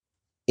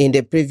In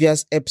the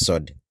previous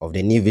episode of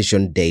the New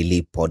Vision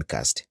Daily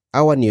podcast,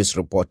 our news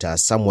reporter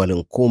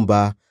Samuel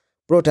Nkumba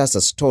brought us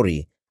a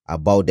story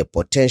about the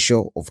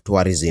potential of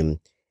tourism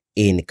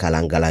in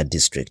Kalangala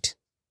district.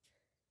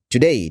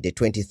 Today, the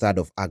 23rd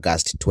of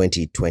August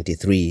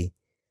 2023,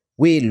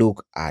 we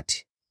look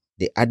at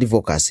the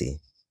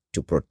advocacy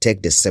to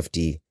protect the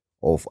safety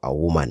of a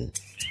woman.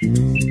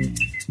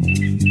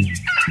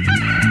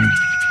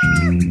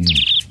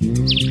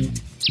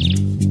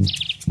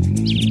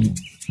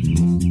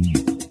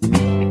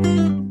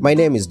 My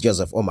name is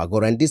Joseph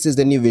Omagor, and this is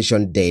the New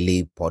Vision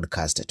Daily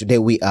podcast. Today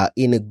we are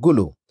in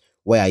Gulu,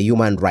 where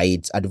human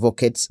rights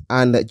advocates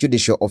and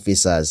judicial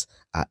officers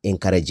are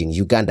encouraging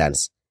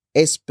Ugandans,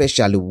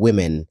 especially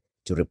women,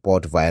 to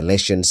report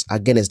violations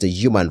against the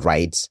human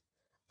rights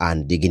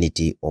and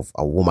dignity of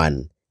a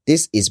woman.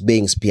 This is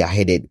being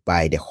spearheaded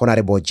by the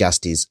Honorable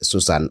Justice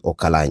Susan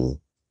Okalany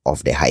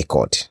of the High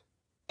Court.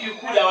 I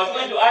was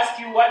going to ask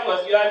you, what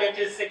was your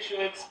latest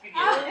sexual experience?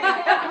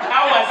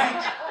 How was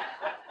it?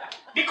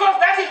 Because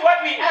that is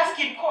what we ask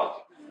in court.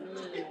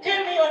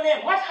 Tell me your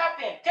name. What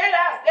happened? Tell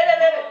us.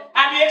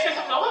 And you expect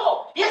something.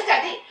 Oh,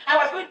 yesterday I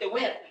was going to the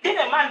well. Then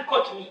a man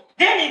caught me.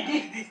 Then he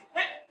did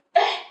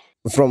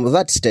this. From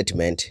that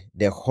statement,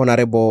 the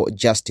Honorable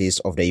Justice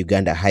of the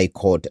Uganda High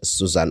Court,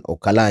 Susan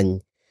Okalany,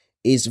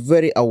 is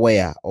very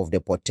aware of the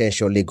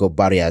potential legal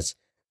barriers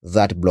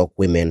that block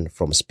women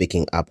from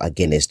speaking up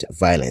against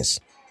violence.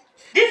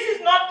 This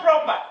is not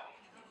proper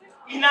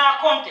in our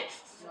context.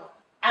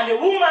 And a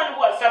woman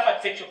who has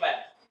suffered sexual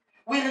violence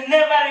will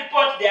never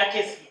report their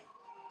case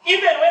here,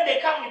 even when they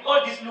come with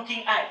all these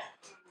looking eyes.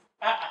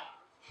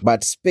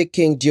 But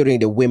speaking during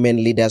the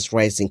Women Leaders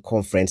Rising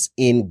Conference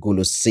in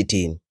Gulu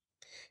City,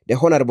 the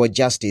Honorable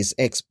Justice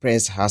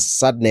expressed her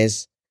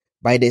sadness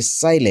by the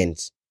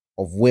silence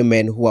of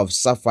women who have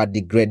suffered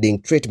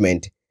degrading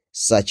treatment,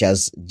 such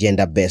as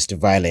gender-based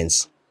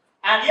violence.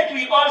 And yet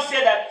we all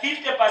say that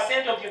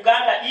 50% of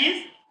Uganda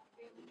is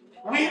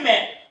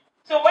women.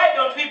 So why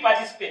don't we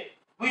participate?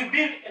 We've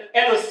been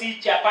LOC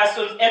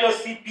chairpersons,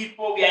 LOC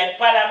people, we are in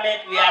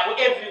parliament, we are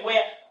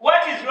everywhere.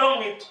 What is wrong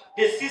with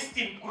the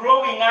system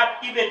growing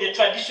up, even the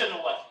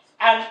traditional one,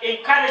 and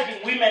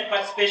encouraging women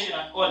participation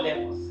at all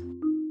levels?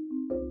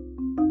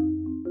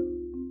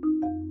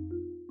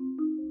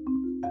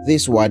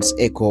 These words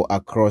echo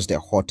across the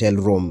hotel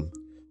room,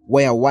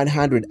 where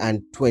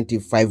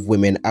 125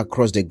 women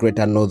across the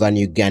greater northern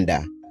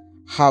Uganda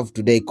have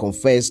today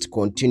confessed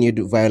continued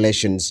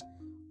violations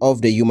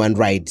of the human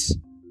rights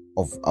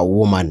of a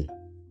woman.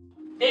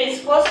 There is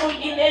forceful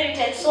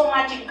inheritance so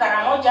much in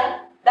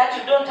Karamoja that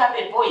you don't have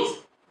a voice.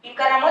 In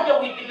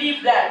Karamoja, we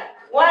believe that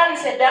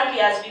once a donkey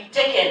has been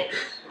taken,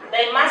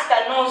 the master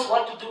knows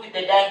what to do with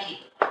the donkey.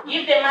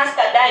 If the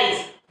master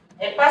dies,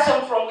 a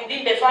person from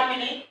within the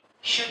family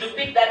should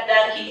pick that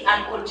donkey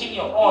and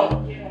continue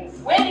on.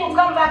 When you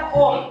come back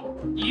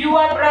home,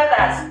 your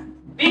brothers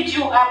beat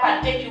you up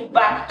and take you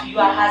back to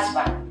your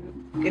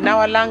husband. In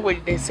our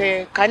language, they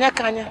say, kanya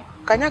kanya.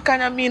 Kanya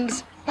kanya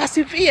means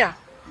persevere.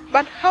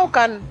 But how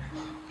can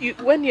you,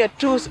 when your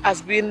tooth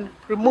has been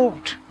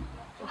removed,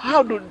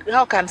 how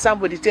can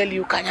somebody tell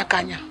you kanya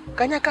kanya?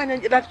 Kanya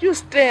kanya, that you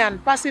stay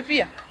and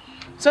persevere.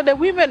 So the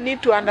women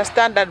need to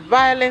understand that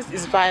violence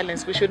is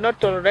violence. We should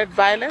not tolerate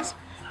violence,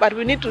 but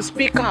we need to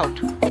speak out.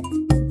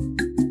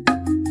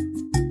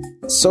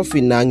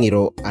 Sophie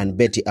Nangiro and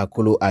Betty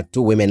Akulu are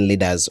two women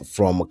leaders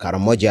from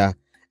Karamoja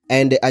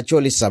and the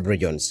Acholi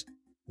sub-regions.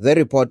 They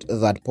report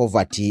that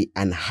poverty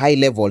and high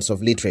levels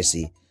of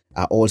literacy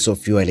are also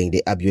fueling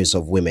the abuse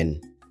of women.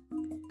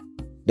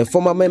 The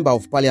former member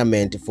of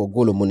parliament for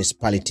Gulu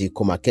municipality,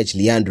 Komakech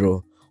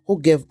Leandro,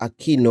 who gave a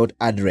keynote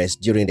address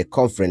during the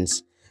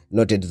conference,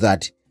 noted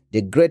that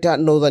the greater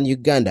northern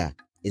Uganda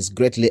is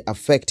greatly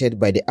affected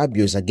by the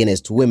abuse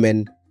against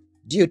women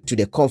due to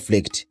the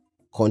conflict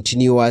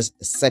continuous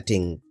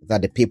setting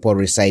that the people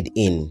reside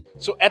in.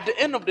 So at the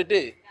end of the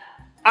day,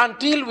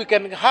 until we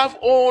can have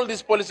all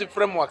these policy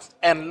frameworks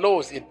and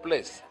laws in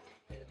place,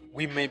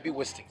 we may be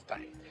wasting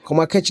time.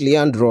 Komakech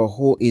Leandro,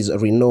 who is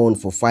renowned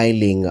for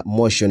filing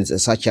motions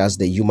such as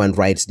the Human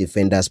Rights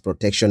Defenders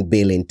Protection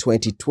Bill in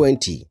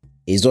 2020,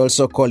 is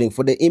also calling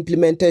for the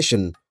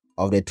implementation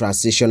of the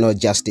Transitional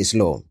Justice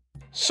Law.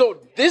 So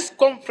this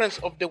conference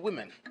of the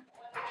women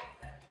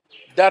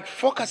that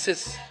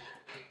focuses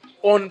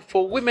on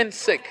for women's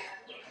sake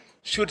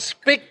should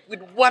speak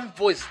with one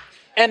voice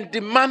and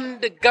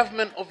demand the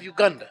government of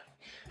Uganda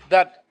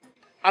that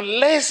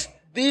unless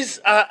these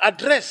are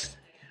addressed,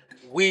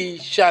 we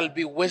shall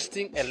be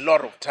wasting a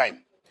lot of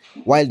time.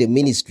 While the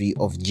Ministry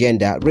of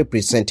Gender,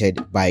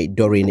 represented by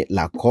Doreen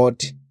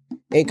Lacote,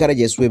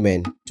 encourages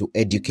women to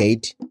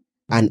educate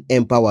and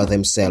empower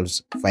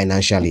themselves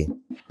financially.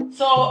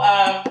 So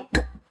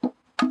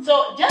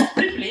just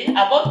briefly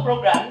about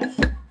programs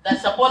that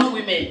support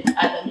women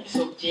at the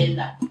Ministry of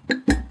Gender.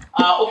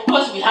 Of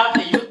course, we have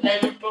the Youth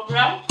Livelihood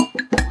Program.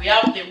 We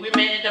have the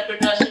Women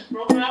Entrepreneurship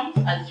Program.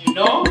 As you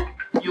know,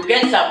 you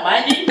get some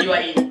money, you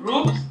are in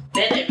groups,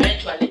 then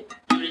eventually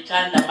you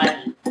return the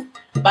money.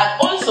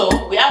 But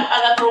also, we have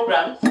other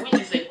programs,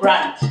 which is a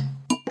grant.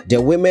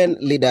 The Women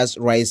Leaders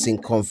Rising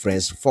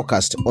Conference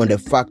focused on the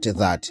fact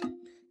that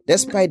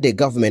despite the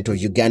government of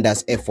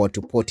Uganda's effort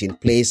to put in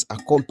place a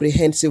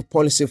comprehensive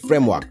policy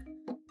framework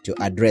to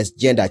address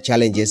gender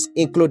challenges,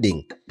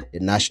 including the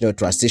National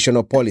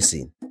Transitional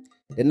Policy,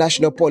 the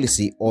National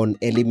Policy on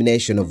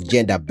Elimination of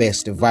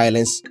Gender-Based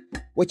Violence,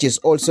 which is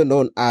also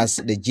known as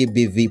the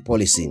GBV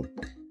Policy,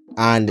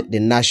 and the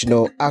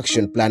National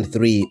Action Plan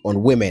 3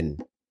 on Women,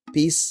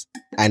 Peace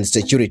and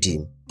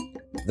Security,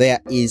 there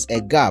is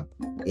a gap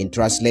in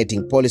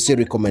translating policy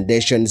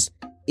recommendations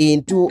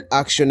into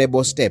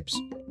actionable steps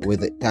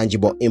with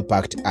tangible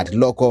impact at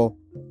local,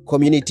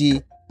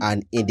 community,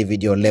 and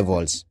individual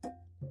levels.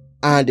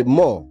 And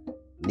more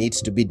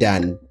needs to be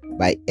done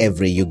by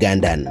every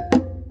Ugandan.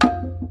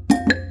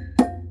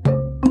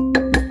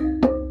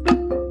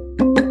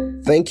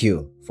 Thank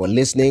you for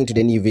listening to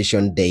the New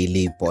Vision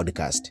Daily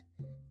Podcast.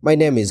 My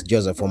name is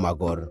Joseph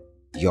Omagor,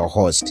 your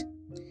host.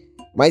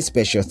 My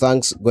special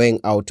thanks going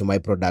out to my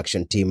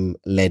production team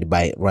led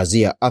by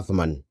Razia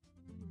Athman.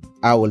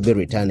 I will be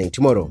returning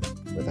tomorrow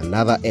with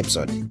another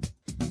episode.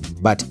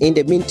 But in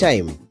the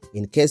meantime,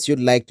 in case you'd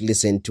like to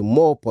listen to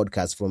more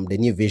podcasts from the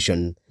New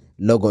Vision,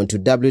 log on to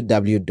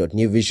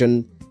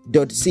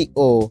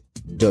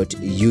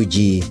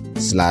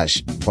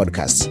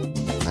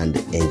www.newvision.co.ug/podcasts and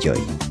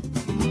enjoy.